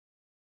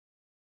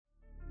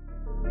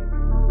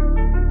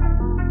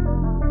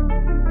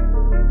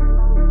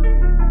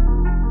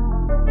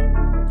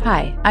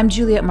Hi, I'm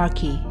Juliette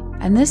Marquis,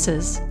 and this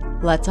is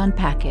Let's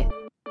Unpack It.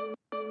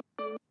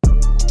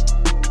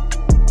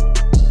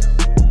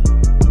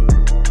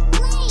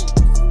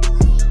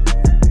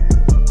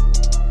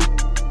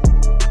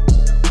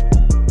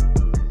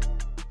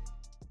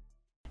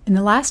 In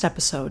the last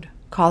episode,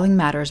 Calling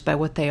Matters by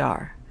What They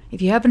Are,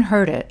 if you haven't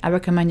heard it, I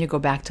recommend you go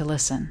back to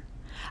listen.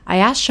 I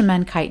asked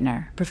Shaman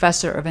Keitner,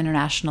 professor of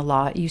international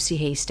law at UC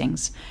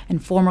Hastings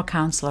and former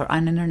counselor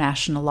on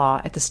international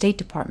law at the State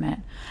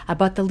Department,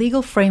 about the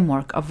legal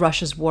framework of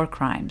Russia's war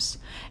crimes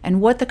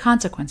and what the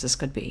consequences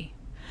could be.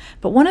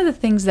 But one of the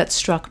things that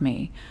struck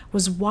me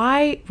was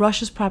why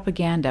Russia's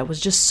propaganda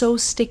was just so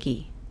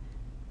sticky.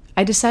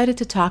 I decided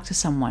to talk to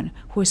someone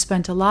who has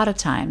spent a lot of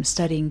time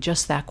studying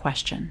just that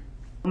question.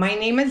 My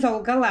name is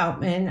Olga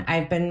Lautman.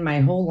 I've been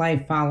my whole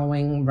life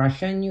following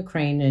Russia and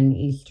Ukraine and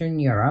Eastern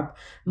Europe.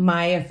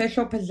 My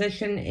official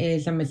position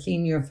is I'm a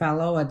senior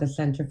fellow at the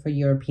Center for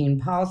European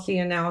Policy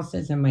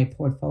Analysis, and my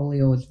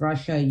portfolio is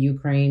Russia,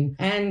 Ukraine,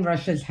 and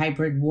Russia's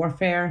hybrid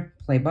warfare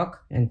playbook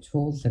and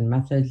tools and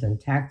methods and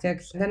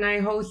tactics. Then I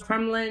host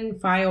Kremlin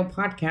File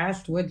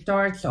podcast, which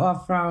starts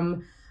off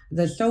from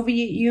the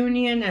Soviet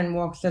Union and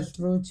walks us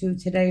through to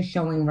today,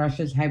 showing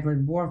Russia's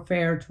hybrid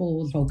warfare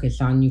tools,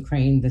 focus on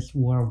Ukraine, this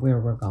war,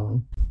 where we're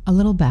going. A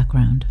little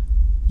background.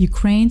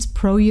 Ukraine's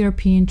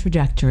pro-European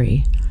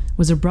trajectory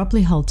was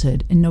abruptly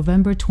halted in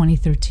November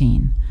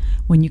 2013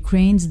 when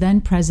Ukraine's then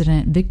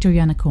President Viktor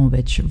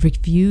Yanukovych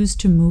refused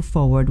to move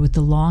forward with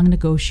the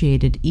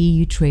long-negotiated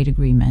EU trade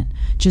agreement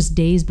just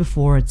days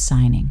before its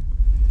signing.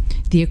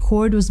 The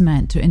accord was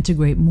meant to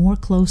integrate more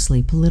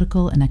closely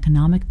political and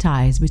economic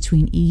ties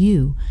between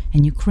EU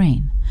and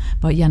Ukraine,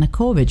 but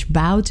Yanukovych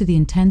bowed to the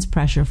intense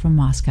pressure from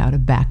Moscow to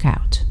back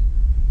out.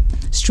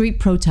 Street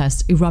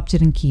protests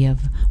erupted in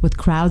Kiev, with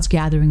crowds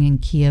gathering in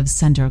Kiev's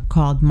center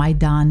called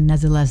Maidan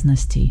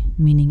Nezalezhnosti,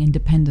 meaning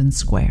Independence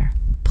Square.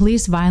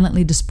 Police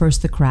violently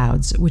dispersed the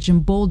crowds, which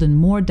emboldened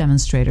more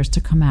demonstrators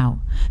to come out,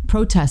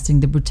 protesting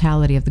the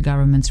brutality of the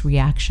government's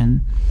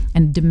reaction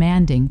and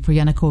demanding for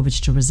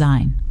Yanukovych to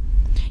resign.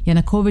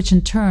 Yanukovych,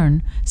 in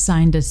turn,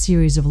 signed a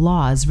series of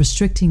laws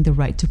restricting the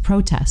right to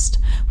protest,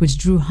 which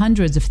drew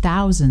hundreds of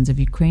thousands of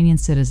Ukrainian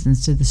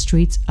citizens to the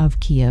streets of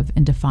Kiev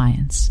in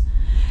defiance.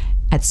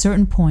 At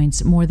certain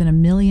points, more than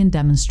 1 million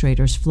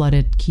demonstrators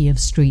flooded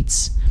Kiev's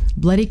streets.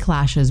 Bloody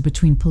clashes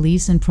between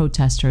police and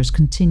protesters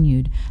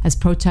continued as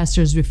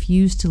protesters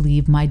refused to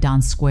leave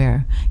Maidan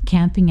Square,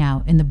 camping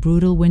out in the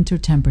brutal winter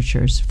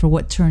temperatures for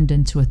what turned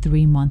into a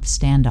 3-month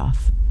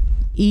standoff.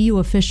 EU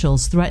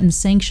officials threatened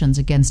sanctions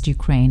against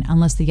Ukraine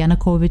unless the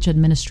Yanukovych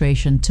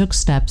administration took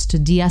steps to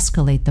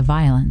de-escalate the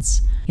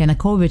violence.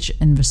 Yanukovych,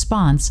 in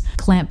response,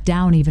 clamped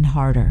down even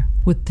harder,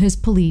 with his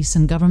police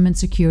and government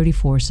security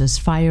forces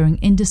firing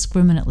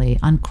indiscriminately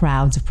on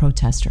crowds of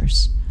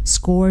protesters.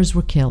 Scores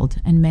were killed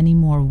and many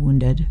more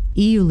wounded.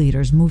 EU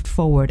leaders moved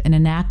forward and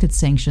enacted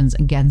sanctions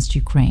against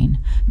Ukraine,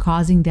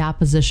 causing the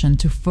opposition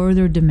to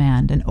further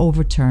demand an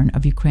overturn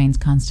of Ukraine's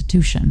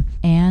constitution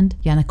and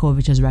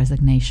Yanukovych's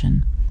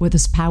resignation. With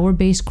his power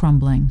base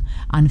crumbling,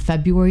 on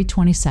February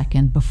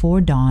 22nd, before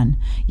dawn,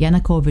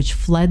 Yanukovych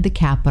fled the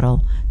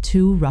capital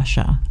to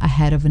Russia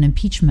ahead of an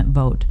impeachment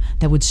vote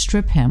that would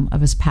strip him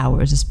of his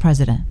powers as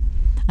president.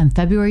 On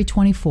February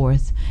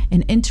 24th,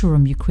 an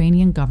interim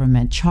Ukrainian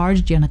government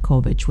charged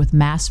Yanukovych with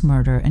mass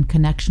murder in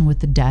connection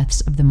with the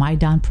deaths of the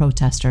Maidan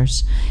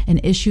protesters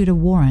and issued a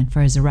warrant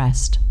for his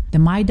arrest. The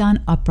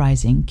Maidan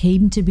uprising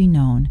came to be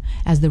known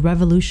as the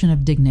Revolution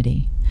of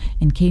Dignity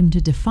and came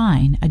to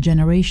define a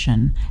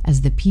generation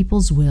as the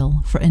people's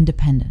will for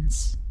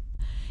independence.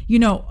 You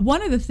know,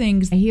 one of the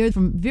things I hear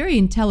from very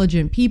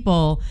intelligent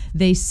people,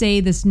 they say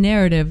this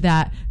narrative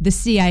that the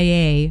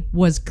CIA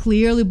was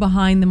clearly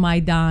behind the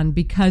Maidan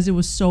because it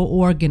was so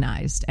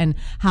organized. And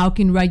how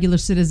can regular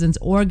citizens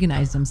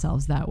organize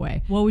themselves that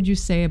way? What would you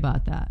say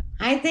about that?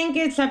 I think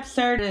it's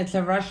absurd. It's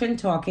a Russian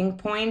talking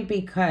point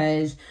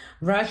because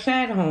Russia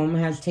at home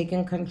has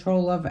taken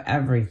control of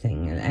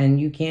everything. And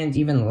you can't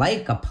even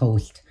like a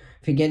post,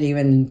 forget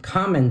even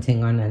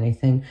commenting on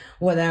anything,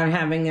 without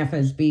having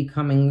FSB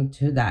coming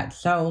to that.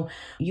 So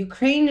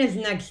Ukraine is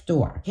next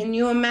door. Can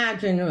you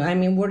imagine? I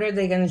mean, what are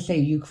they going to say?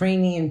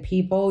 Ukrainian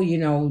people,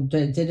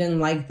 didn't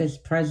like this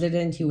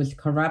president. He was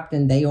corrupt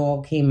and they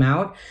all came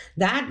out.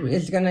 That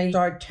is going to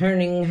start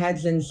turning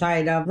heads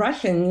inside of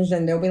Russians,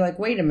 and they'll be like,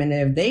 wait a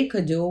minute, if they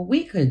could do it,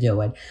 we could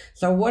do it.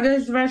 So what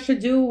does Russia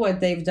do?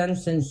 What they've done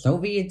since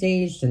Soviet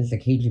days, since the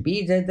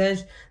KGB did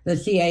this, the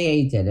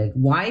CIA did it.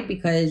 Why?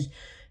 Because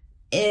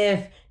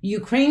if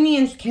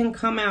Ukrainians can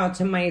come out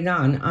to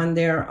Maidan on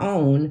their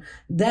own,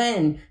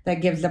 then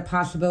that gives the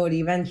possibility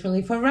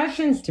eventually for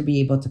Russians to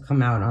be able to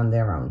come out on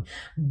their own.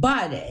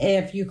 But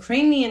if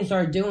Ukrainians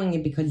are doing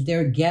it because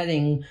they're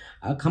getting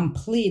a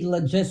complete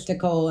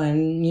logistical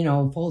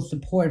and, full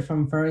support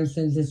from, for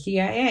instance, the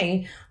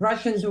CIA,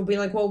 Russians will be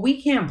like, well,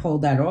 we can't pull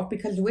that off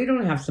because we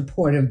don't have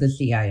support of the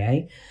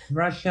CIA.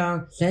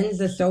 Russia, since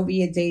the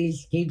Soviet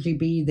days,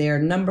 KGB, their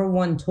number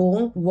one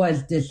tool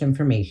was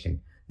disinformation.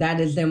 That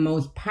is their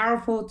most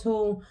powerful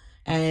tool.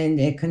 And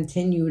it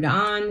continued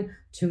on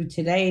to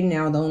today.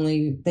 Now, the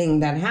only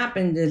thing that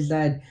happened is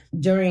that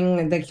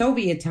during the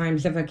Soviet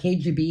times, if a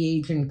KGB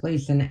agent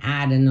placed an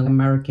ad in an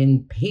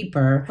American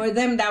paper, for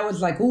them, that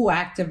was like, ooh,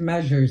 active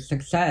measures,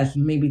 success.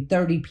 Maybe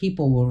 30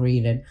 people will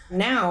read it.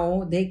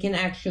 Now they can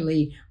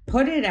actually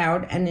put it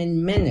out, and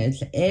in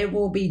minutes, it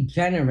will be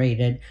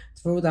generated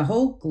through the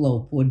whole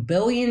globe with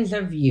billions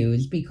of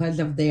views because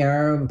of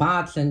their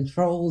bots and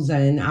trolls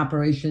and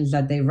operations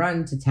that they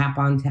run to tap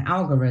onto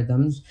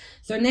algorithms.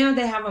 So now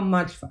they have a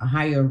much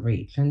higher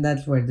reach, and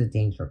that's where the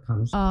danger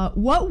comes.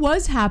 What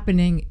was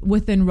happening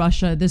within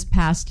Russia this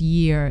past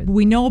year?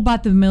 We know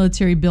about the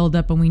military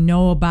buildup, and we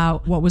know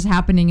about what was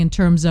happening in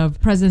terms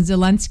of President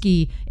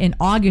Zelensky in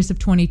August of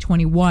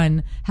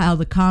 2021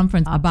 held a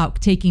conference about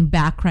taking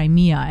back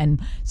Crimea,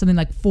 and something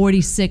like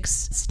 46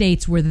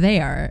 states were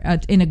there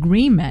in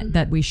agreement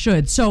that we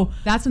should. So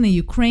that's on the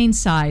Ukraine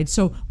side.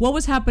 So what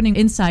was happening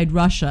inside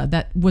Russia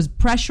that was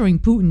pressuring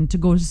Putin to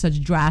go to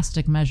such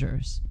drastic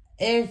measures?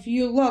 If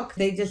you look,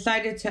 they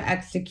decided to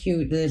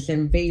execute this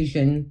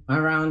invasion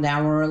around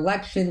our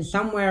election.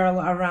 Somewhere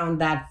around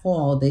that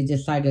fall, they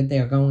decided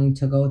they're going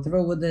to go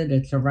through with it.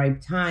 It's a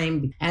ripe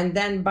time. And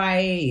then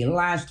by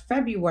last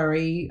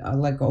February,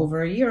 like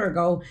over a year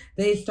ago,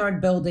 they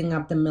start building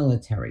up the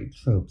military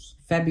troops.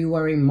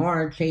 February,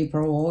 March,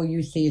 April, all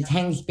you see is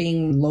tanks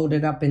being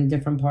loaded up in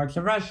different parts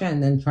of Russia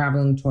and then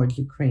traveling towards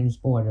Ukraine's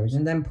borders.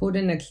 And then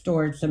Putin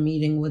extorts a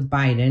meeting with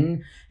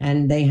Biden,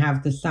 and they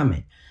have the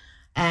summit.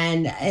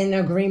 And in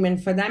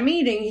agreement for that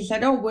meeting, he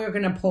said, we're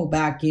going to pull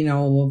back,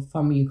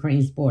 from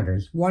Ukraine's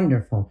borders.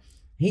 Wonderful.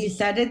 He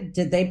said it.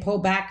 Did they pull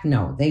back?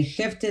 No. They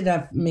shifted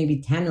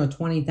maybe 10 or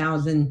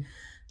 20,000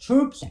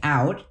 troops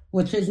out,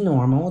 which is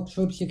normal.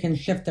 Troops you can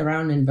shift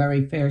around in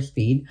very fair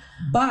speed.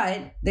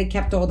 But they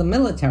kept all the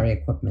military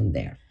equipment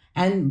there.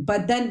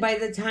 But then by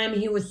the time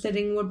he was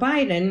sitting with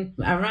Biden,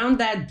 around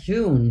that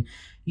June,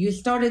 you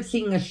started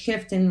seeing a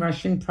shift in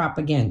Russian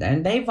propaganda.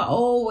 And they've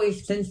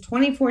always, since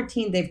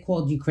 2014, they've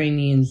called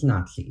Ukrainians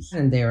Nazis.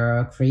 And they're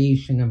a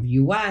creation of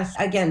U.S.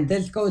 Again,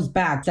 this goes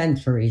back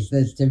centuries,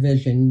 this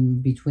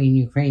division between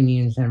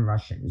Ukrainians and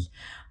Russians.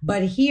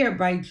 But here,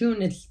 by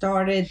June, it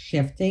started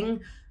shifting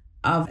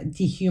of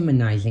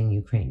dehumanizing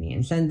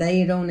Ukrainians, and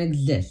they don't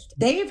exist.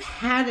 They've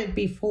had it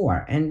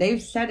before, and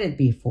they've said it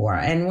before.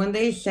 And when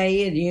they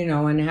say it,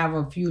 and have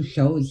a few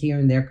shows here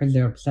and there because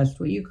they're obsessed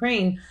with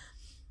Ukraine,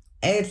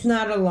 it's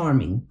not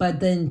alarming,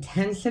 but the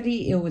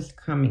intensity it was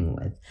coming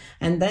with.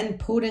 And then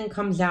Putin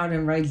comes out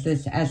and writes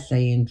this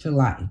essay in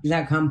July,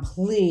 that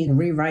complete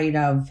rewrite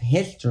of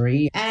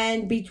history.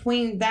 And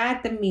between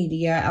that, the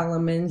media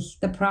elements,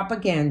 the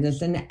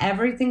propagandists, and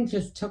everything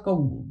just took a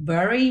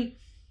very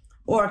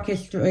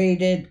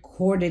orchestrated,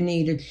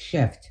 coordinated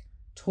shift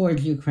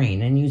towards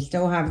Ukraine, and you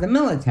still have the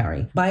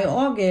military. By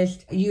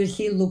August, you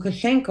see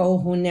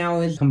Lukashenko, who now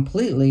is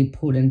completely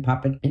Putin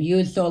puppet.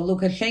 You saw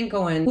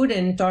Lukashenko and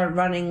Putin start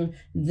running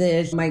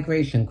this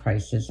migration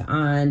crisis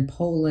on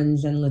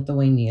Poland's and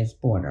Lithuania's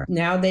border.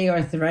 Now they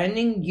are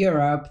threatening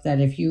Europe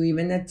that if you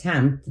even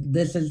attempt,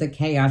 this is the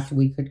chaos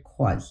we could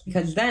cause.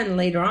 Because then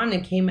later on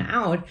it came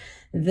out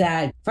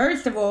that,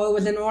 first of all, it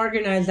was an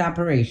organized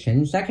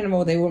operation. Second of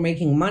all, they were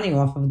making money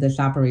off of this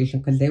operation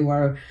because they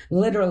were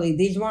literally,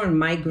 these weren't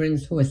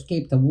migrants who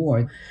escaped the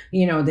war.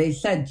 They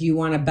said, do you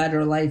want a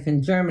better life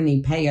in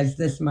Germany? Pay us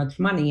this much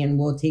money and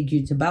we'll take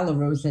you to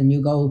Belarus and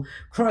you go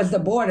cross the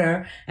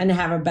border and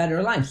have a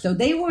better life. So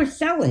they were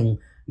selling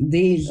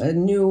these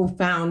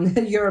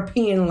newfound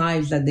European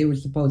lives that they were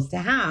supposed to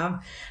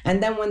have.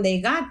 And then when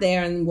they got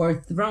there and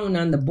were thrown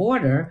on the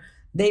border,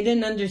 they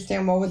didn't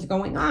understand what was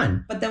going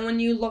on. But then when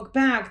you look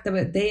back,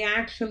 they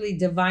actually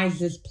devised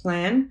this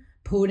plan,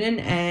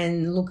 Putin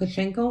and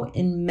Lukashenko,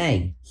 in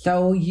May.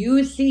 So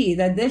you see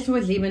that this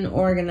was even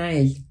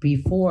organized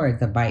before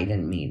the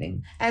Biden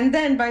meeting. And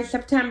then by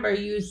September,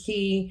 you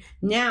see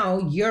now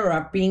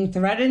Europe being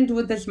threatened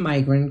with this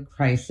migrant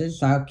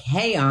crisis,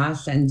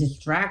 chaos and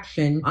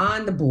distraction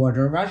on the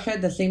border. Russia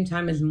at the same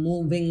time is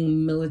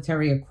moving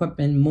military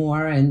equipment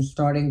more and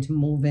starting to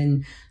move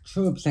in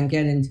troops and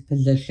get into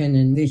position.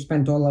 And they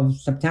spent all of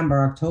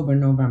September, October,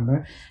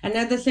 November. And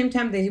at the same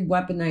time, they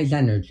weaponize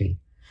energy.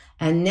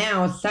 And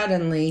now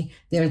suddenly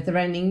they're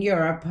threatening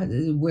Europe.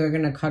 We're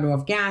going to cut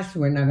off gas.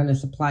 We're not going to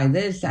supply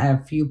this. At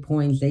a few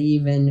points, they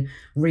even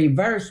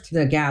reversed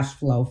the gas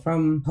flow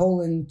from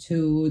Poland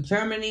to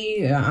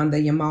Germany on the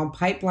Yamal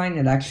pipeline.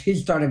 It actually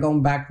started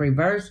going back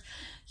reverse.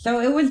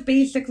 So it was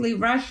basically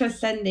Russia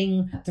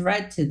sending a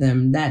threat to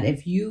them that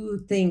if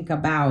you think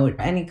about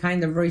any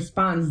kind of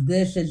response,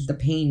 this is the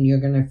pain you're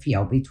going to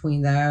feel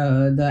between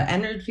the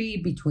energy,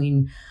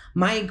 between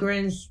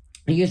migrants.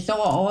 You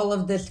saw all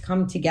of this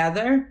come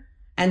together.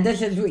 And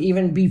this is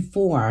even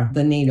before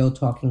the NATO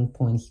talking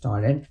point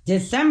started.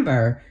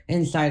 December,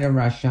 inside of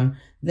Russia,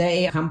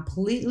 they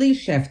completely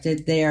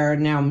shifted their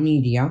now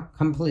media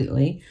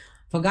completely,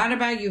 forgot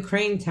about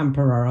Ukraine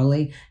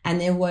temporarily,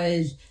 and it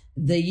was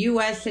the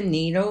U.S. and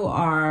NATO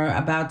are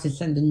about to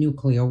send a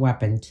nuclear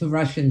weapon to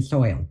Russian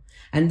soil.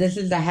 And this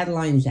is the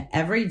headlines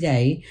every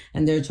day.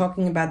 And they're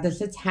talking about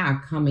this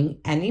attack coming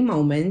any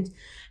moment,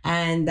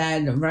 and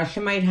that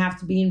Russia might have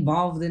to be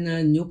involved in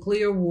a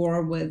nuclear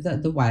war with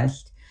the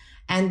West.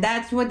 And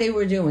that's what they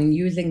were doing,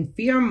 using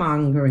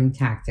fear-mongering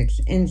tactics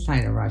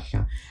inside of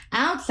Russia.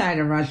 Outside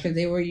of Russia,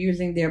 they were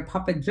using their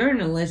puppet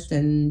journalists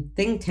and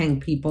think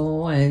tank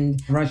people,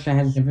 and Russia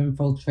has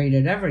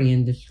infiltrated every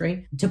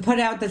industry, to put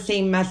out the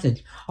same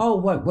message. Oh,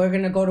 what, we're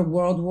going to go to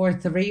World War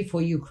III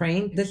for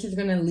Ukraine? This is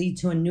going to lead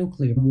to a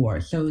nuclear war.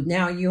 So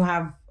now you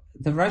have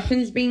the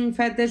Russians being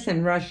fed this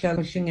and Russia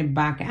pushing it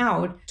back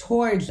out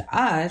towards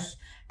us.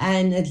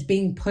 And it's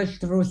being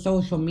pushed through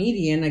social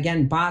media and,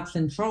 again, bots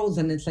and trolls.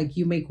 And it's like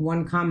you make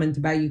one comment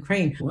about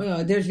Ukraine.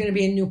 Well, there's going to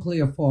be a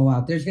nuclear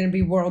fallout. There's going to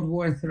be World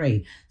War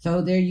III.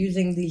 So they're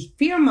using these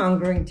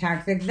fear-mongering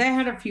tactics. They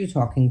had a few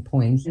talking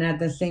points. And at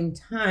the same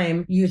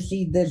time, you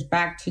see this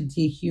back to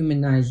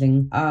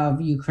dehumanizing of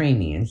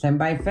Ukrainians. And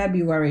by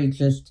February, it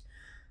just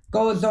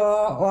goes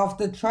all off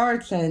the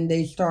charts. And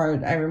they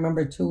start, I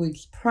remember 2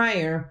 weeks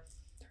prior,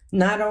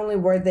 not only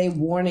were they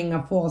warning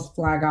of false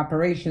flag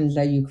operations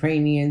that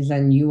Ukrainians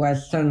and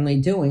U.S.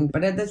 suddenly doing,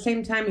 but at the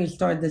same time, you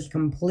start this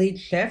complete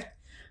shift,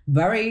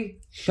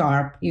 very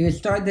sharp. You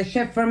start the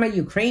shift from a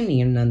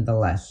Ukrainian,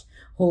 nonetheless,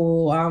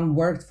 who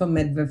worked for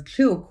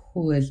Medvedchuk,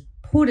 who is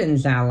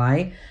Putin's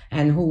ally,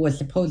 and who was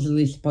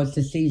supposedly supposed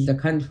to seize the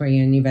country,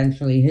 and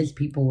eventually his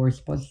people were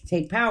supposed to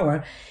take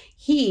power.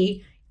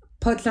 He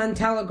puts on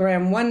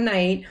Telegram one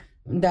night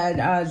that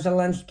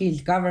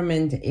Zelensky's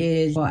government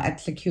is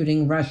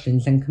executing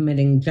Russians and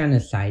committing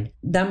genocide.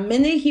 The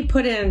minute he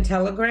put it on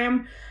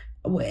Telegram,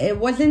 it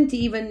wasn't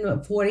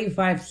even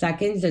 45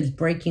 seconds. It's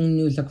breaking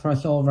news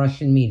across all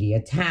Russian media.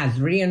 TASS,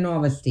 RIA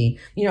Novosti,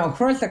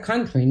 across the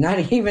country, not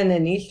even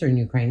in eastern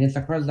Ukraine. It's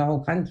across the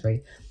whole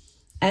country.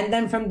 And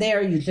then from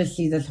there, you just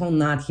see this whole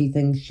Nazi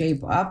thing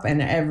shape up,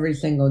 and every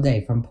single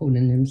day, from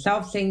Putin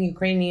himself saying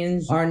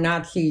Ukrainians are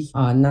Nazis,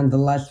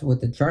 nonetheless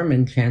with the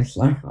German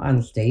chancellor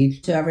on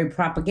stage, to every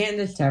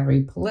propagandist, to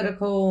every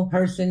political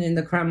person in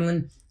the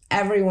Kremlin,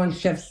 everyone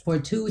shifts for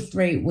 2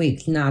 straight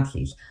weeks,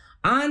 Nazis.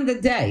 On the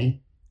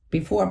day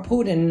before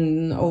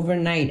Putin,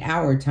 overnight,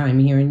 our time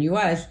here in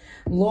U.S.,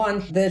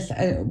 launched this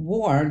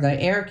war, the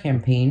air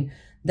campaign,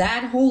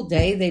 that whole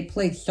day, they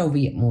played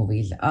Soviet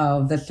movies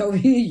of the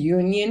Soviet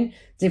Union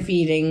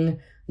defeating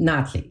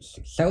Nazis.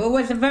 So it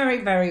was very,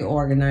 very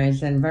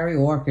organized and very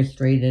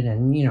orchestrated,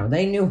 and,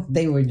 they knew what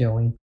they were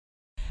doing.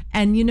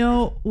 And,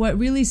 what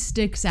really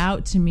sticks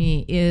out to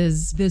me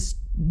is this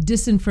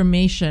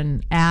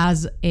disinformation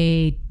as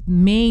a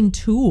main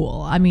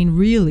tool. I mean,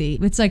 really,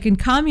 it's like in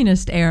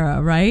communist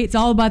era, right? It's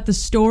all about the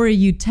story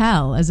you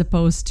tell as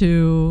opposed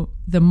to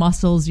the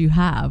muscles you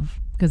have,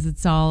 because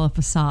it's all a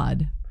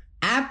facade.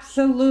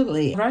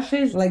 Absolutely. Russia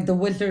is like the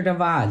Wizard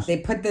of Oz. They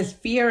put this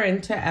fear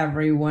into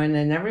everyone,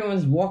 and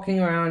everyone's walking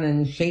around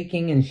and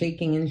shaking and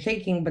shaking and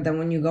shaking. But then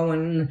when you go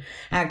and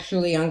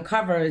actually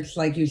uncover, it's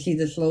like you see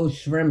this little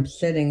shrimp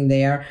sitting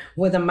there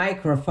with a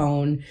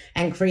microphone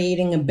and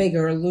creating a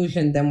bigger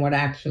illusion than what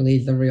actually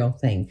is the real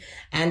thing.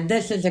 And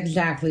this is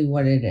exactly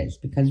what it is.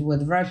 Because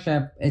with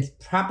Russia, it's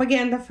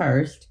propaganda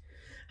first.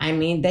 I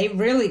mean, they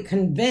really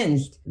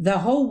convinced the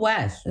whole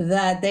West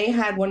that they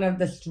had one of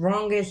the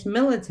strongest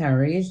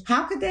militaries.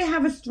 How could they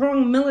have a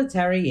strong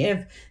military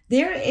if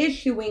they're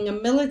issuing a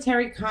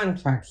military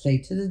contract, say,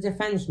 to the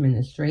defense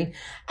ministry?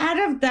 Out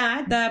of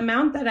that, the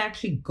amount that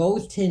actually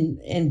goes to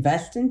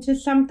invest into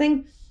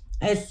something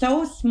is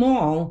so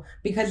small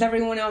because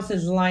everyone else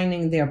is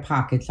lining their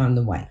pockets on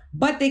the way.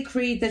 But they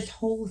create this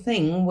whole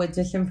thing with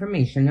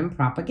disinformation and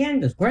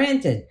propaganda.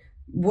 Granted,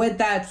 with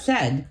that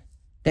said,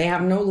 they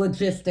have no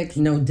logistics,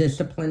 no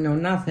discipline, no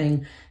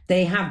nothing.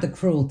 They have the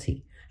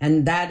cruelty.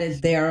 And that is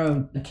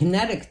their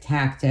kinetic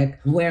tactic,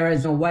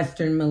 whereas a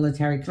Western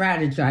military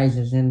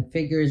strategizes and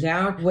figures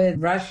out. With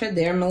Russia,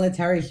 their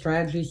military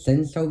strategy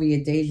since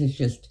Soviet days is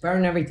just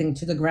burn everything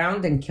to the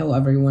ground and kill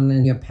everyone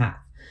in your path.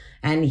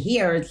 And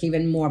here it's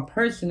even more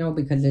personal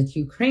because it's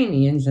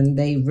Ukrainians, and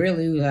they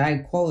really,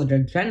 I call it a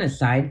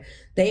genocide.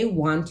 They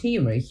want to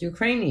erase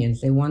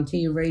Ukrainians. They want to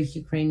erase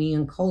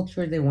Ukrainian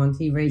culture. They want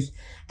to erase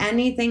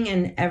anything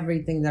and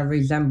everything that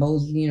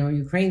resembles,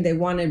 Ukraine. They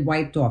want it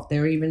wiped off.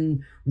 They're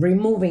even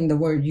removing the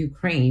word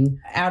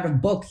Ukraine out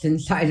of books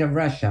inside of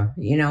Russia,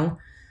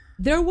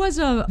 There was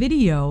a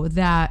video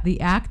that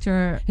the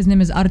actor, his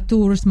name is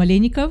Artur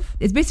Smolenikov.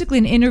 It's basically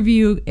an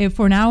interview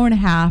for an hour and a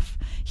half.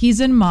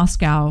 He's in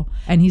Moscow,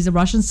 and he's a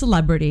Russian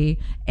celebrity,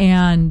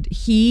 and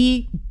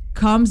he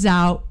comes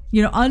out,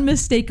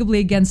 unmistakably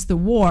against the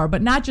war,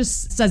 but not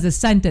just says a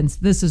sentence,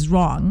 this is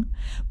wrong,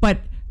 but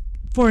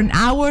for an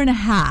hour and a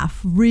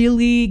half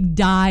really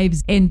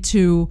dives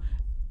into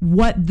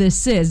what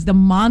this is, the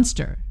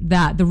monster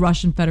that the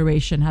Russian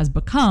Federation has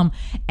become,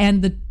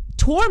 and the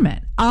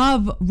torment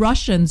of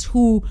Russians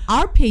who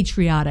are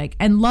patriotic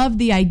and love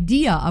the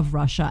idea of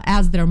Russia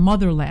as their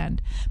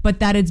motherland, but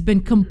that it's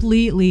been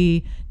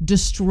completely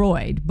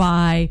destroyed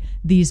by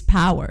these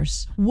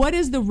powers. What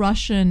is the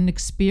Russian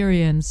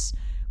experience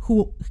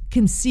who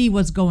can see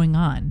what's going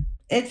on?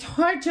 It's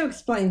hard to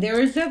explain. There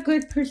is a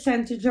good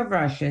percentage of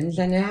Russians,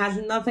 and it has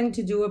nothing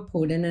to do with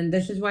Putin. And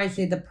this is why I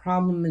say the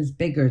problem is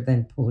bigger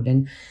than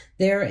Putin.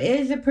 There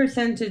is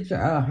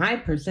a high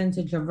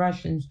percentage of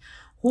Russians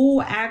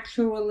who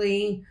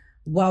actually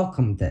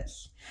welcome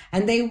this.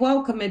 And they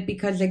welcome it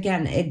because,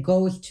 again, it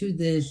goes to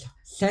this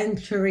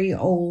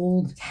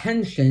century-old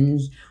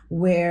tensions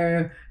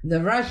where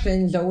the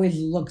Russians always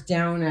look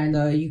down at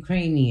the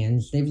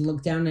Ukrainians. They've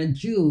looked down at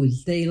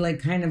Jews. They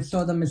kind of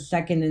saw them as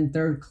second and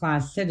third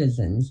class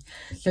citizens.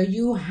 So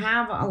you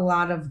have a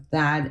lot of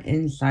that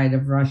inside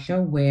of Russia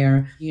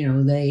where,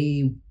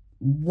 they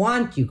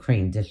want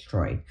Ukraine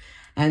destroyed.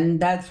 And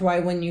that's why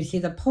when you see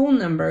the poll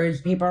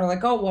numbers, people are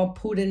like, oh, well,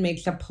 Putin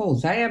makes up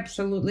polls. I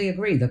absolutely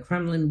agree. The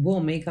Kremlin will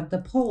make up the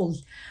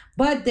polls.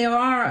 But there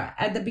are,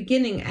 at the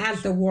beginning,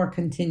 as the war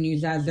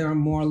continues, as there are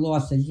more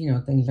losses,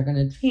 things are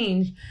going to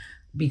change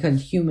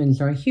because humans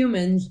are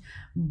humans.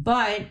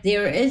 But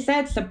there is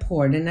that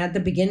support. And at the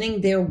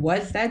beginning, there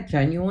was that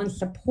genuine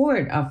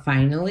support of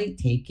finally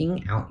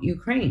taking out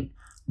Ukraine.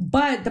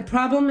 But the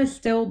problem is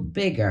still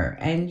bigger.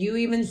 And you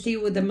even see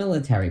with the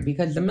military,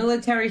 because the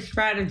military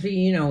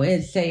strategy,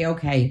 is say,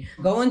 okay,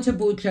 go into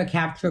Bucha,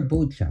 capture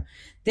Bucha.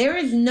 There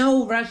is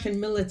no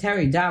Russian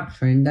military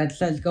doctrine that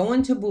says go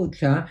into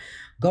Bucha,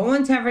 go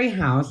into every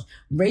house,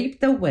 rape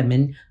the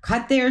women,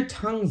 cut their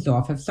tongues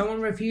off. If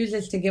someone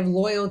refuses to give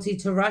loyalty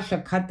to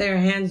Russia, cut their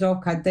hands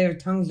off, cut their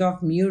tongues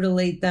off,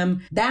 mutilate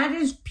them. That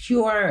is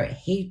pure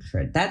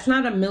hatred. That's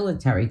not a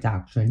military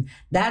doctrine.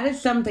 That is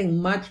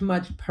something much,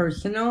 much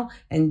personal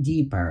and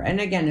deeper.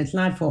 And again, it's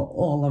not for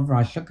all of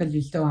Russia because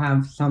you still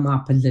have some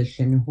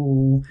opposition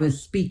who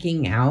was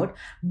speaking out.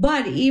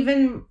 But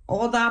even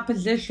all the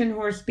opposition who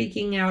are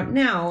speaking out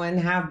now and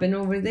have been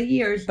over the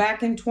years,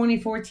 back in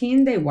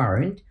 2014, they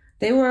weren't.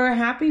 They were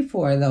happy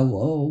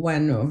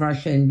when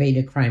Russia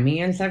invaded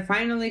Crimea and said,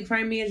 finally,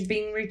 Crimea is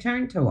being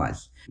returned to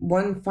us.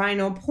 One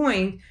final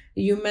point,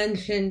 you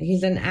mentioned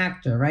he's an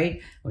actor,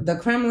 right? The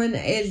Kremlin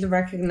is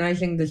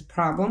recognizing this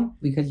problem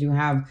because you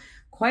have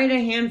quite a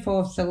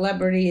handful of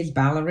celebrities,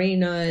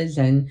 ballerinas,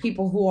 and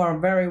people who are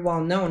very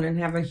well known and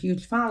have a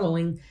huge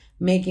following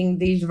making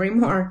these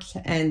remarks,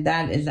 and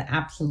that is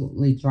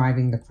absolutely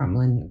driving the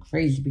Kremlin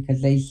crazy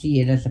because they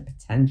see it as a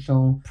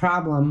potential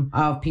problem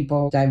of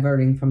people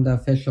diverting from the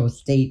official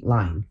state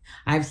line.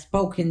 I've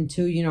spoken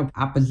to,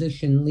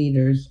 opposition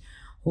leaders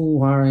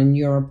who are in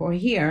Europe or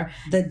here.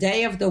 The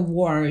day of the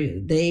war,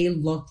 they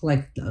looked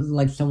like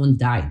someone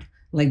died.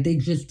 Like they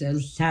just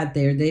sat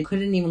there. They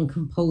couldn't even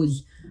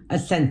compose a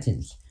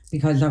sentence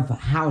because of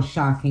how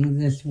shocking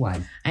this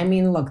was. I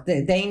mean, look,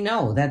 they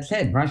know, that's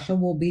it. Russia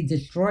will be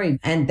destroyed.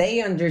 And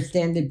they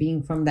understand it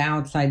being from the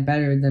outside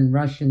better than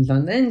Russians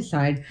on the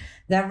inside,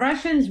 that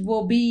Russians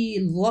will be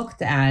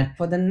looked at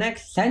for the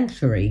next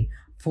century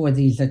for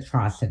these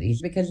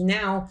atrocities. Because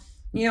now,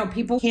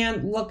 people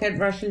can't look at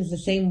Russians the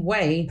same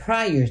way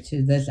prior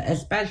to this,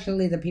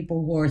 especially the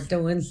people who are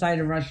still inside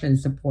of Russia and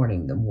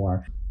supporting the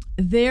war.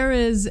 There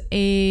is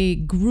a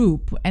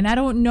group, and I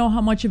don't know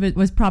how much of it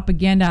was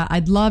propaganda.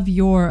 I'd love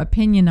your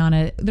opinion on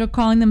it. They're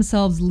calling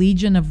themselves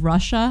Legion of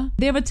Russia.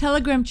 They have a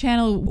Telegram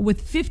channel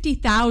with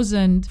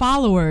 50,000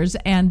 followers,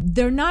 and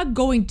they're not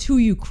going to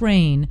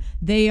Ukraine.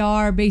 They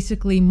are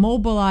basically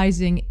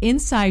mobilizing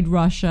inside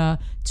Russia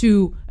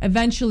to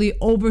eventually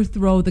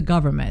overthrow the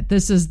government.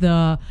 This is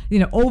the,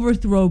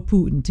 overthrow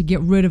Putin, to get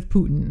rid of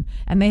Putin.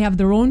 And they have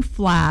their own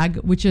flag,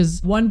 which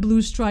is one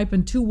blue stripe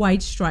and two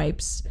white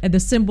stripes. And the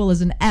symbol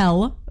is an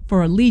L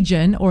for a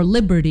legion or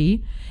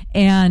liberty.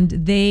 And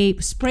they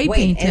spray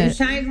paint it.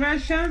 Inside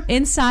Russia?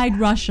 Inside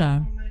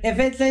Russia. If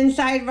it's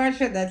inside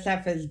Russia, that's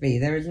FSB.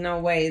 There's no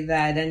way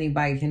that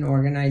anybody can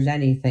organize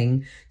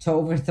anything to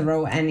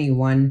overthrow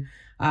anyone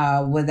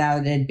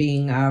without it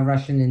being a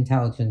Russian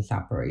intelligence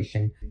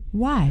operation.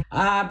 Why?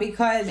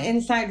 Because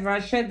inside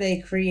Russia,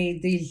 they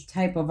create these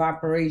type of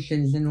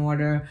operations in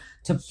order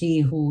to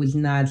see who is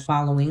not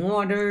following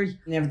orders.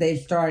 And if they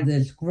start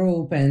this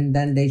group and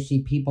then they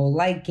see people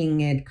liking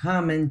it,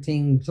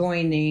 commenting,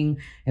 joining,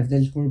 if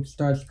this group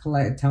starts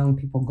telling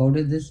people, go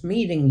to this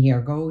meeting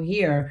here, go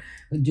here,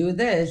 do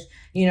this,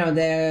 the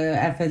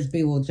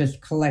FSB will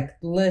just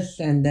collect lists,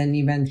 and then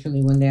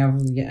eventually when they have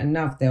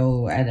enough,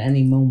 they'll at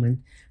any moment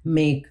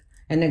make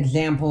an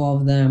example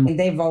of them.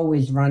 They've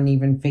always run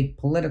even fake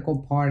political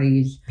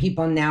parties.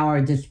 People now are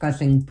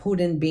discussing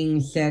Putin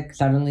being sick.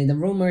 Suddenly the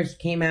rumors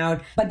came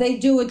out. But they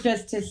do it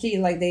just to see,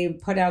 they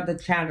put out the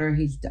chatter,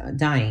 he's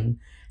dying.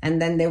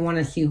 And then they want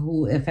to see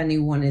who, if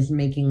anyone, is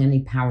making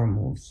any power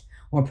moves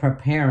or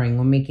preparing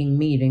or making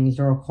meetings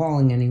or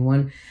calling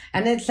anyone.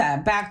 And it's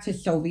back to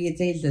Soviet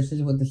days. This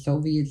is what the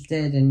Soviets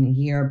did. And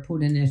here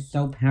Putin is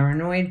so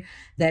paranoid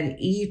that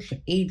each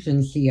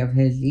agency of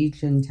his,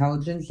 each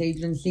intelligence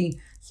agency,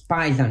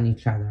 spies on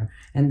each other.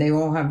 And they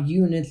all have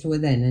units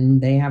within.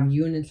 And they have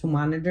units who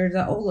monitor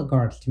the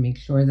oligarchs to make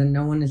sure that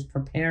no one is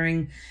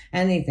preparing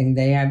anything.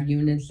 They have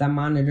units that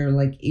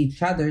monitor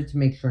each other to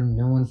make sure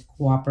no one's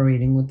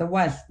cooperating with the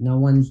West. No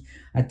one's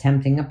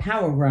attempting a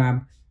power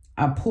grab.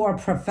 a poor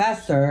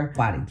professor,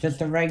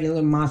 just a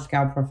regular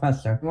Moscow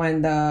professor.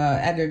 When the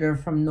editor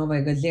from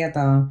Novaya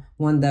Gazeta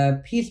won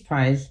the Peace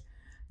Prize,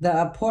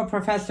 the poor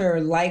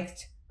professor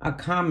liked a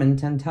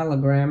comment on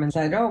Telegram and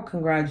said, "Oh,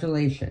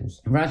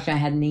 congratulations." Russia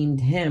had named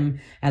him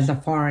as a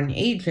foreign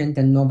agent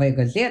and Novaya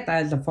Gazeta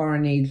as a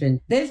foreign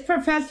agent. This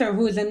professor,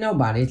 who is a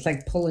nobody, it's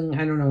like pulling,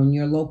 I don't know, in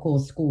your local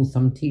school,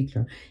 some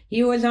teacher.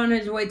 He was on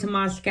his way to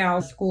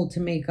Moscow school to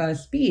make a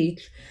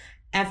speech.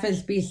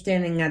 FSB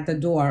standing at the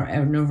door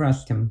and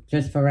arrest him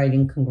just for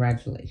writing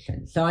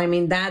congratulations. So, I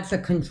mean, that's the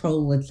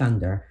control it's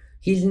under.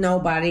 He's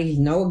nobody. He's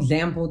no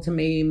example to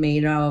be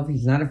made of.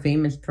 He's not a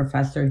famous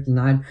professor. He's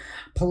not a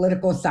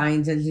political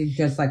scientist. He's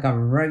just like a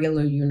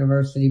regular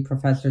university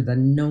professor that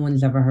no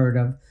one's ever heard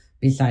of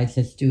besides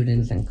his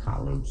students and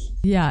colleagues.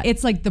 Yeah,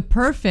 it's like the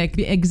perfect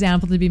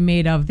example to be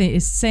made of.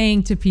 Is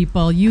saying to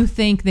people, you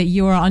think that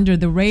you are under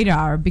the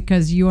radar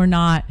because you're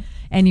not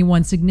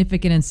anyone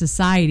significant in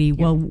society. Yep.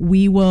 Well,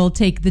 we will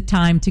take the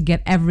time to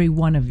get every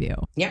one of you.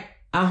 Yep.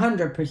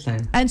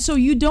 100%. And so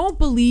you don't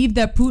believe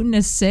that Putin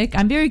is sick?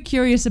 I'm very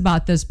curious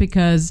about this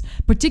because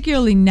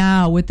particularly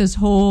now with this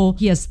whole,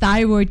 he has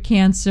thyroid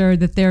cancer,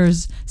 that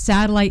there's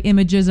satellite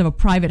images of a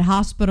private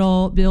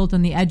hospital built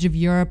on the edge of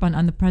Europe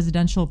on the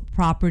presidential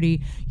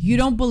property. You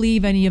don't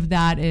believe any of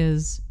that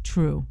is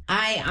true?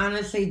 I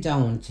honestly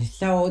don't.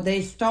 So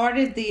they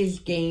started these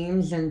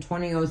games in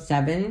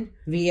 2007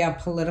 via a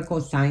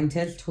political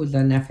scientist who's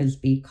an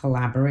FSB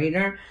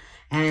collaborator.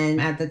 And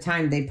at the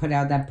time they put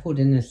out that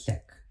Putin is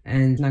sick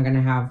and not going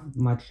to have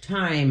much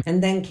time.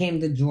 And then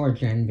came the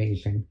Georgia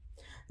invasion.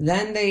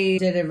 Then they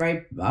did it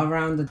right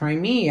around the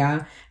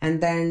Crimea.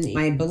 And then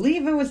I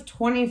believe it was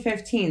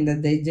 2015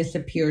 that they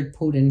disappeared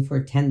Putin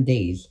for 10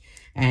 days.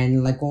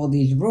 And like all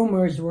these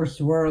rumors were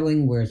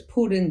swirling. Where's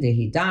Putin? Did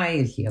he die?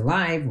 Is he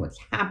alive? What's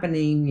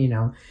happening? You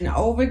know, and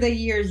over the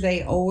years,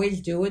 they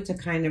always do it to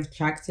kind of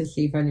check to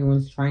see if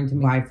anyone's trying to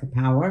vie for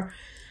power.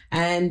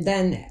 And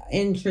then,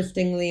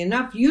 interestingly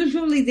enough,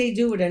 usually they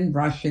do it in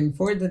Russian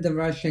for the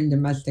Russian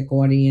domestic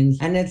audience.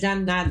 And it's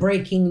not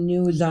breaking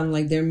news on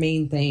like their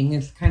main thing.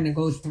 It kind of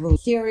goes through a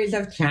series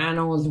of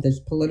channels. This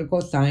political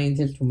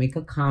scientist will make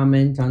a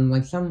comment on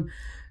like some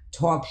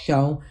talk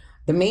show.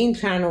 The main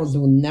channels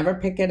will never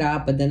pick it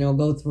up, but then it'll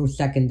go through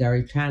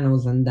secondary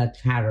channels and that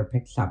chatter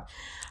picks up.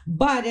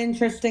 But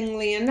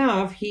interestingly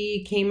enough,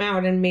 he came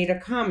out and made a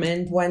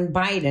comment when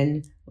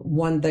Biden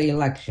won the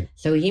election.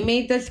 So he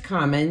made this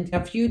comment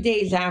a few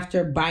days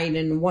after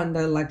Biden won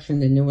the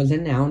election and it was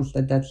announced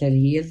that said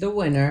he is the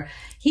winner.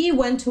 He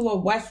went to a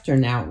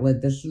Western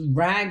outlet, this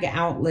rag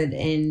outlet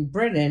in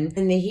Britain,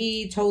 and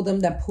he told them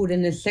that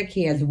Putin is sick.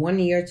 He has 1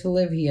 year to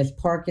live. He has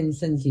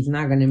Parkinson's. He's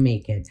not going to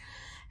make it.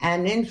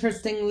 And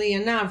interestingly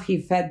enough,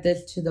 he fed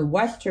this to the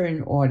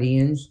Western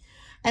audience,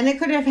 and it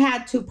could have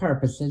had two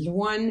purposes.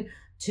 One,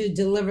 to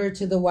deliver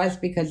to the West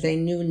because they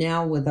knew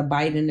now with the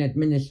Biden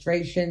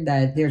administration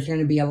that there's going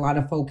to be a lot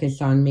of focus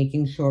on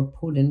making sure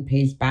Putin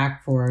pays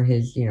back for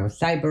his,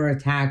 cyber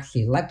attacks,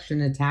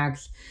 election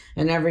attacks,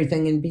 and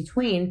everything in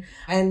between.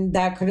 And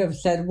that could have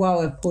said,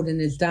 well, if Putin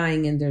is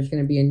dying and there's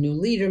going to be a new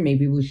leader,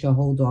 maybe we should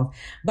hold off.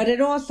 But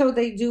it also,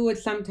 they do it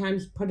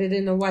sometimes put it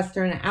in a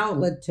Western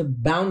outlet to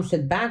bounce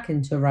it back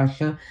into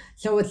Russia.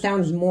 So it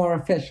sounds more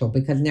official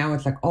because now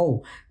it's like,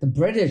 oh, the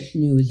British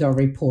news are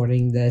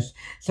reporting this.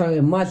 So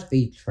it must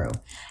be true.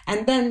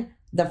 And then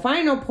the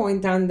final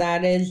point on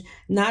that is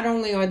not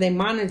only are they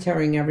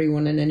monitoring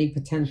everyone and any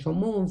potential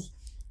moves,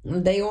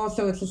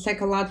 it's a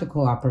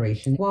psychological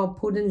operation. Well,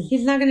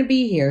 he's not going to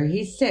be here.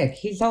 He's sick.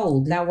 He's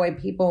old. That way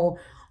people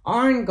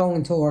aren't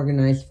going to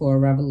organize for a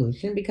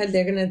revolution because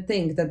they're going to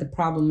think that the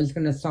problem is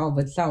going to solve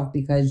itself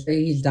because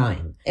he's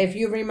dying. If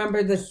you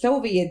remember the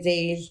Soviet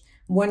days,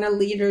 when a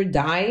leader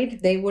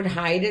died, they would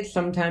hide it.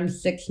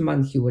 Sometimes 6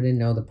 months, you wouldn't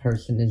know the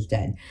person is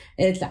dead.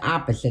 It's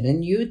opposite.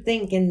 And you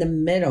think in the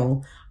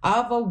middle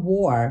of a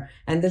war,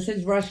 and this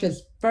is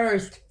Russia's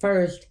first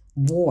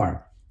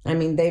war. I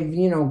mean, they've,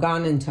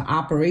 gone into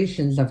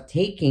operations of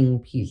taking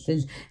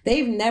pieces.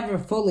 They've never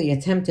fully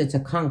attempted to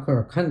conquer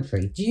a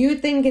country. Do you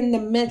think in the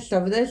midst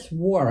of this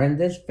war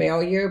and this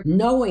failure,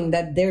 knowing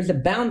that there's a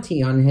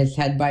bounty on his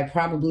head by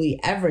probably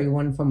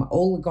everyone from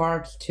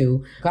oligarchs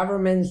to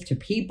governments to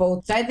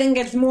people, so I think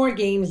it's more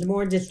games,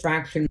 more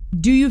distraction.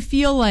 Do you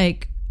feel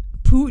like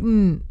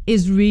Putin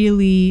is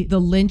really the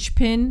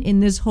linchpin in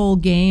this whole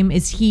game?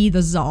 Is he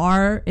the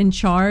czar in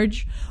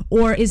charge?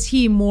 Or is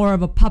he more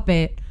of a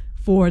puppet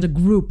for the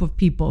group of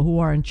people who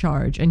are in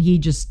charge, and he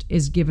just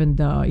is given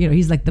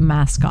he's like the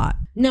mascot?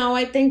 No,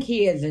 I think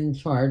he is in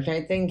charge.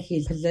 I think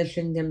he's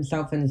positioned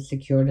himself and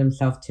secured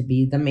himself to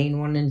be the main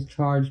one in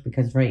charge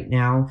because right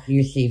now,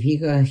 you see, if he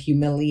could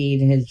humiliate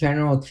his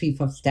general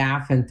chief of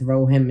staff and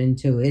throw him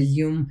into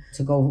Izium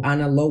to go on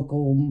a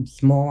local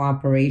small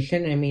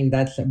operation, I mean,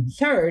 that's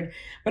absurd,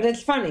 but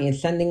it's funny.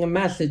 It's sending a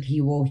message.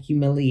 He will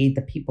humiliate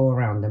the people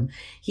around him.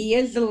 He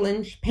is the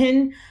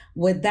linchpin.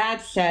 With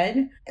that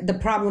said, the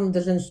problem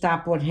doesn't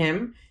stop with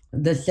him.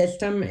 The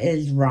system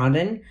is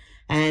rotten.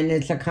 And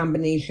it's a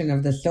combination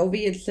of the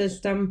Soviet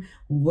system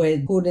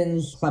with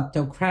Putin's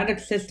kleptocratic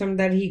system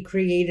that he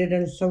created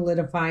and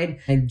solidified.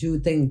 I do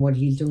think what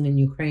he's doing in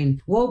Ukraine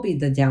will be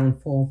the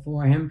downfall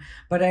for him.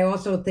 But I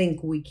also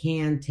think we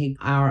can't take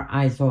our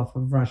eyes off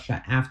of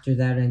Russia after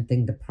that and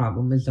think the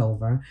problem is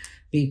over.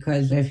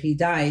 Because if he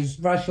dies,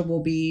 Russia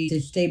will be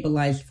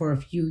destabilized for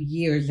a few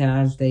years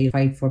as they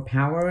fight for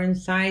power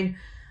inside.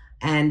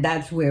 And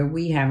that's where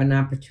we have an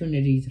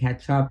opportunity to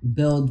catch up,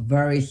 build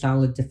very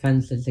solid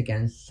defenses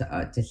against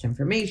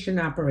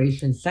disinformation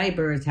operations,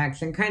 cyber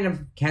attacks, and kind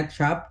of catch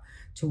up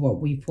to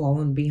what we've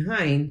fallen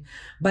behind.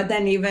 But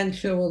then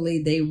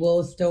eventually they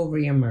will still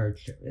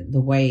reemerge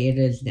the way it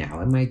is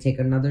now. It might take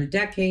another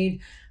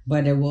decade,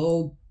 but it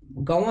will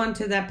go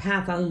onto that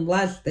path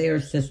unless their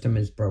system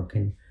is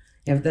broken.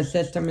 If the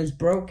system is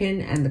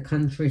broken and the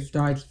country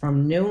starts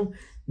from new,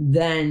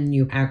 then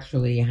you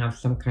actually have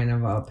some kind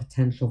of a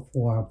potential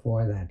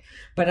for that.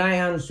 But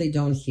I honestly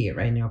don't see it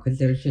right now because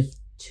there's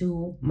just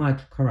too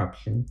much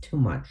corruption, too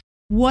much.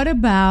 What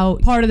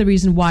about part of the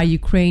reason why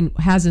Ukraine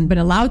hasn't been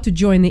allowed to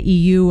join the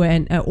EU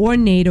and or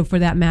NATO for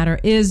that matter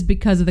is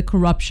because of the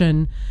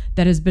corruption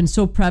that has been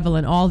so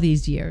prevalent all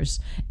these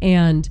years.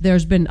 And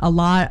there's been a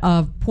lot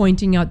of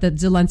pointing out that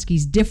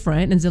Zelensky's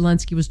different and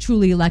Zelensky was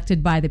truly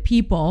elected by the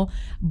people.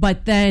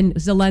 But then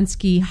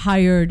Zelensky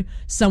hired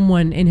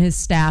someone in his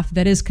staff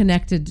that is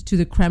connected to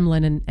the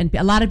Kremlin. And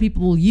a lot of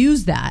people will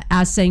use that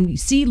as saying,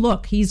 see,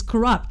 look, he's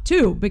corrupt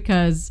too,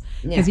 because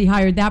he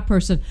hired that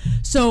person.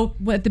 So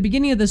at the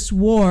beginning of this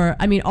war,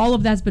 I mean, all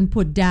of that's been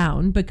put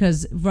down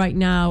because right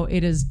now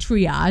it is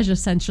triage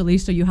essentially.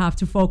 So you have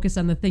to focus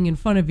on the thing in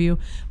front of you.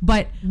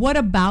 But what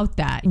about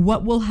that?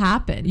 What will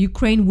happen?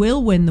 Ukraine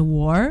will win the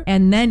war.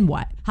 And then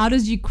what? How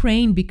does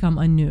Ukraine become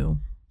anew?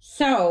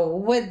 So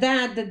with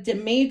that, the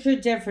major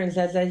difference,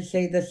 as I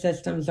say, the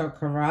systems are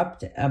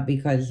corrupt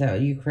because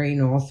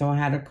Ukraine also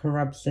had a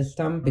corrupt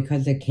system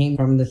because it came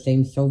from the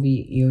same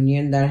Soviet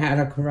Union that had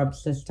a corrupt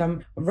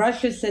system.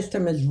 Russia's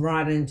system is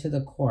rotten to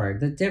the core.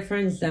 The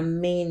difference, the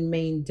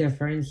main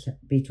difference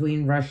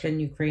between Russia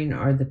and Ukraine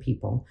are the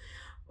people.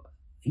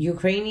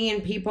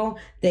 Ukrainian people,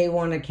 they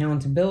want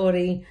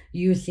accountability.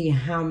 You see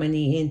how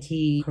many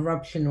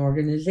anti-corruption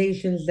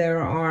organizations there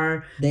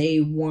are.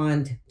 They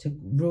want to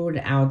root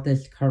out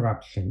this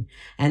corruption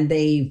and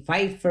they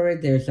fight for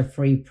it. There's a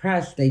free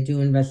press. They do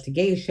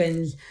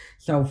investigations.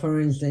 So for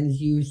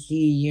instance, you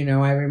see,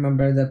 I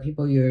remember the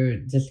people you're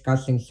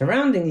discussing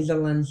surrounding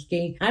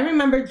Zelensky. I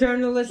remember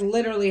journalists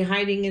literally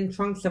hiding in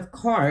trunks of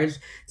cars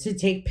to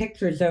take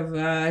pictures of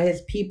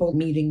his people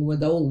meeting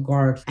with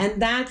oligarchs.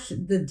 And that's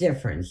the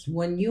difference.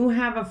 When you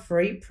have a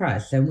free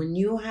press and when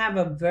you have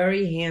a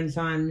very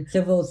hands-on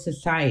civil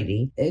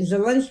society,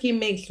 Zelensky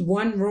makes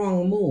one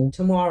wrong move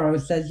tomorrow,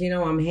 says,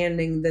 I'm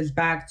handing this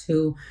back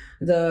to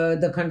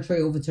the country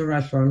over to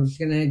Russia. I'm just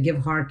going to give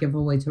Kharkiv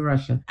away to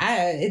Russia.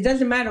 It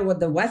doesn't matter what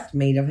the West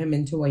made of him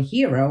into a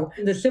hero.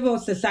 The civil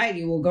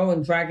society will go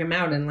and drag him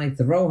out and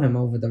throw him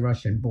over the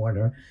Russian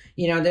border.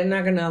 They're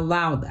not going to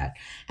allow that.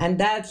 And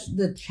that's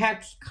the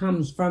checks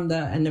comes from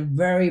a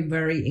very,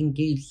 very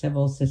engaged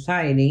civil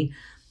society.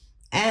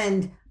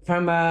 And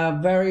from a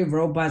very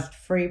robust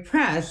free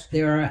press,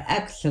 there are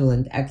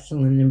excellent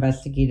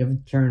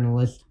investigative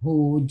journalists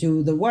who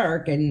do the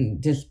work.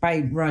 And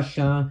despite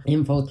Russia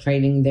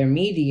infiltrating their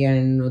media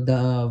and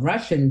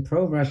the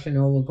pro-Russian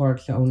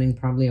oligarchs owning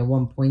probably a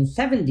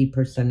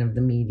 1.70% of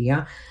the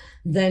media,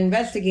 the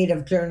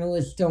investigative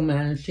journalists still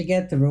manage to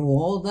get through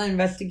all the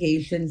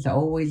investigations,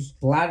 always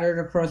splattered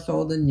across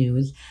all the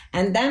news.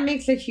 And that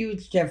makes a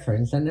huge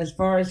difference. And as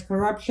far as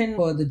corruption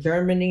for the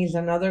Germanys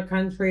and other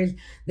countries,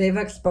 they've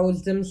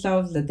exposed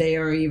themselves that they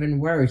are even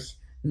worse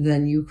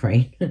than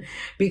Ukraine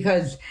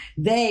because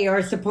they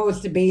are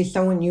supposed to be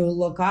someone you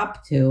look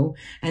up to.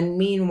 And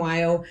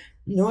meanwhile,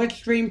 Nord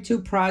Stream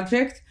 2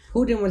 project,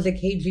 Putin was a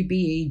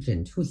KGB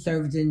agent who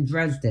served in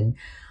Dresden.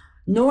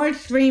 Nord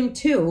Stream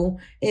 2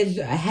 is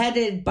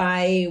headed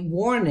by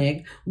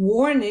Warnig.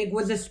 Warnig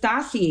was a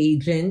Stasi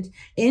agent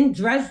in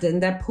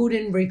Dresden that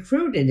Putin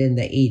recruited in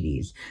the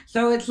 80s.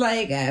 So it's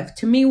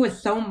to me, it was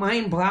so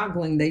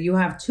mind-boggling that you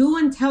have two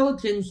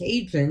intelligence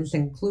agents,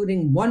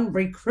 including one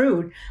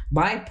recruit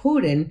by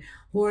Putin,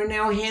 who are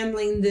now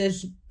handling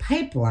this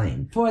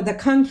pipeline. For the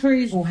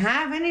countries who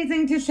have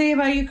anything to say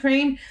about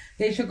Ukraine,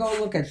 they should go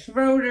look at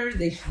Schroeder.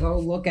 They should go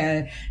look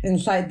at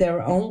inside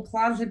their own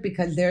closet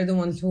because they're the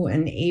ones who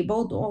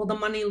enabled all the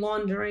money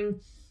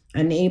laundering,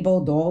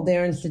 enabled all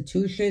their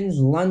institutions.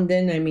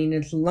 London,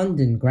 it's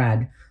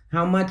Londongrad.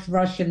 How much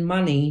Russian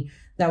money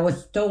that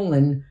was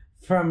stolen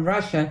from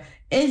Russia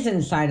is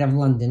inside of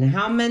London?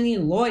 How many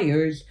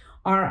lawyers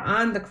are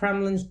on the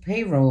Kremlin's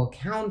payroll,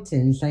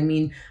 accountants?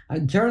 A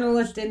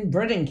journalist in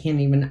Britain can't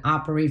even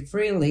operate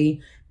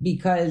freely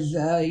because,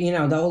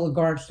 the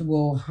oligarchs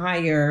will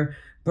hire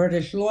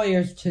British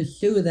lawyers to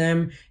sue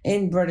them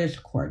in British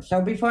courts.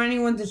 So before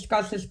anyone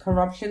discusses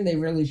corruption, they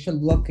really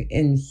should look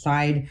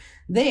inside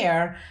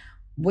there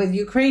with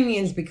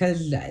Ukrainians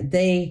because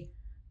they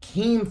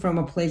came from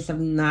a place of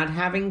not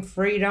having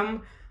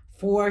freedom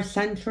for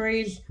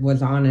centuries,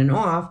 was on and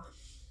off.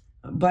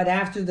 But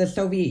after the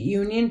Soviet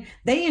Union,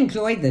 they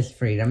enjoyed this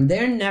freedom.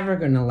 They're never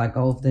going to let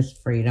go of this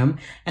freedom.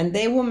 And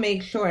they will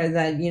make sure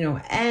that,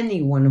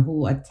 anyone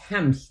who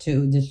attempts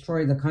to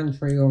destroy the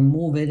country or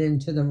move it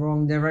into the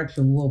wrong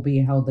direction will be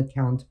held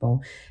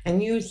accountable.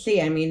 And you see,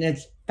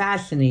 it's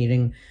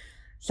fascinating.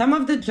 Some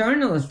of the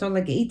journalists are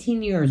like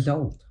 18 years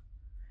old.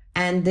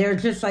 And they're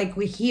just like,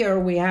 we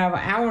have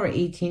our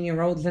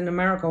 18-year-olds in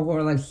America who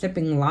are like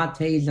sipping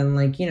lattes and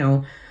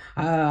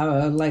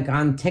like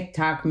on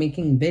TikTok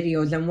making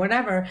videos and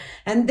whatever.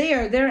 And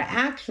they're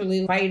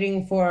actually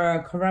fighting for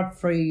a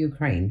corrupt-free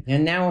Ukraine.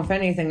 And now, if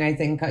anything, I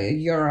think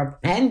Europe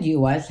and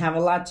US have a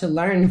lot to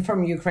learn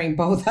from Ukraine,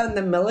 both on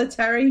the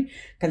military,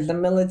 because the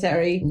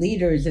military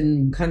leaders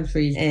in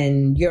countries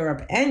in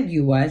Europe and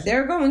US,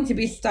 they're going to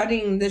be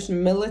studying this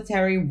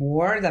military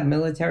war, the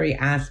military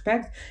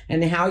aspect,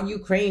 and how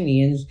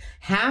Ukrainians,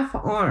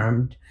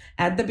 half-armed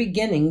at the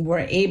beginning,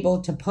 were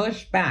able to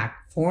push back,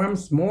 form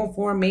small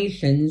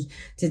formations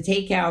to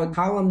take out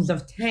columns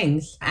of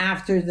tanks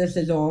after this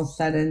is all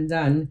said and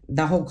done.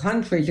 The whole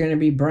country is going to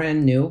be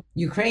brand new.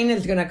 Ukraine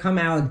is going to come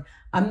out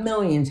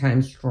 1,000,000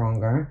 times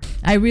stronger.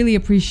 I really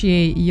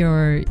appreciate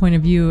your point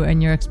of view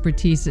and your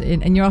expertise,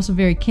 and you're also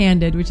very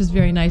candid, which is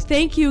very nice.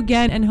 Thank you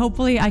again, and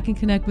hopefully I can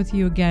connect with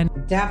you again.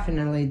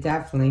 Definitely.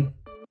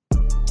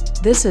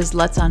 This is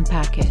Let's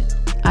Unpack It.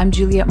 I'm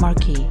Juliette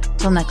Marquis.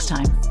 Till next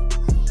time.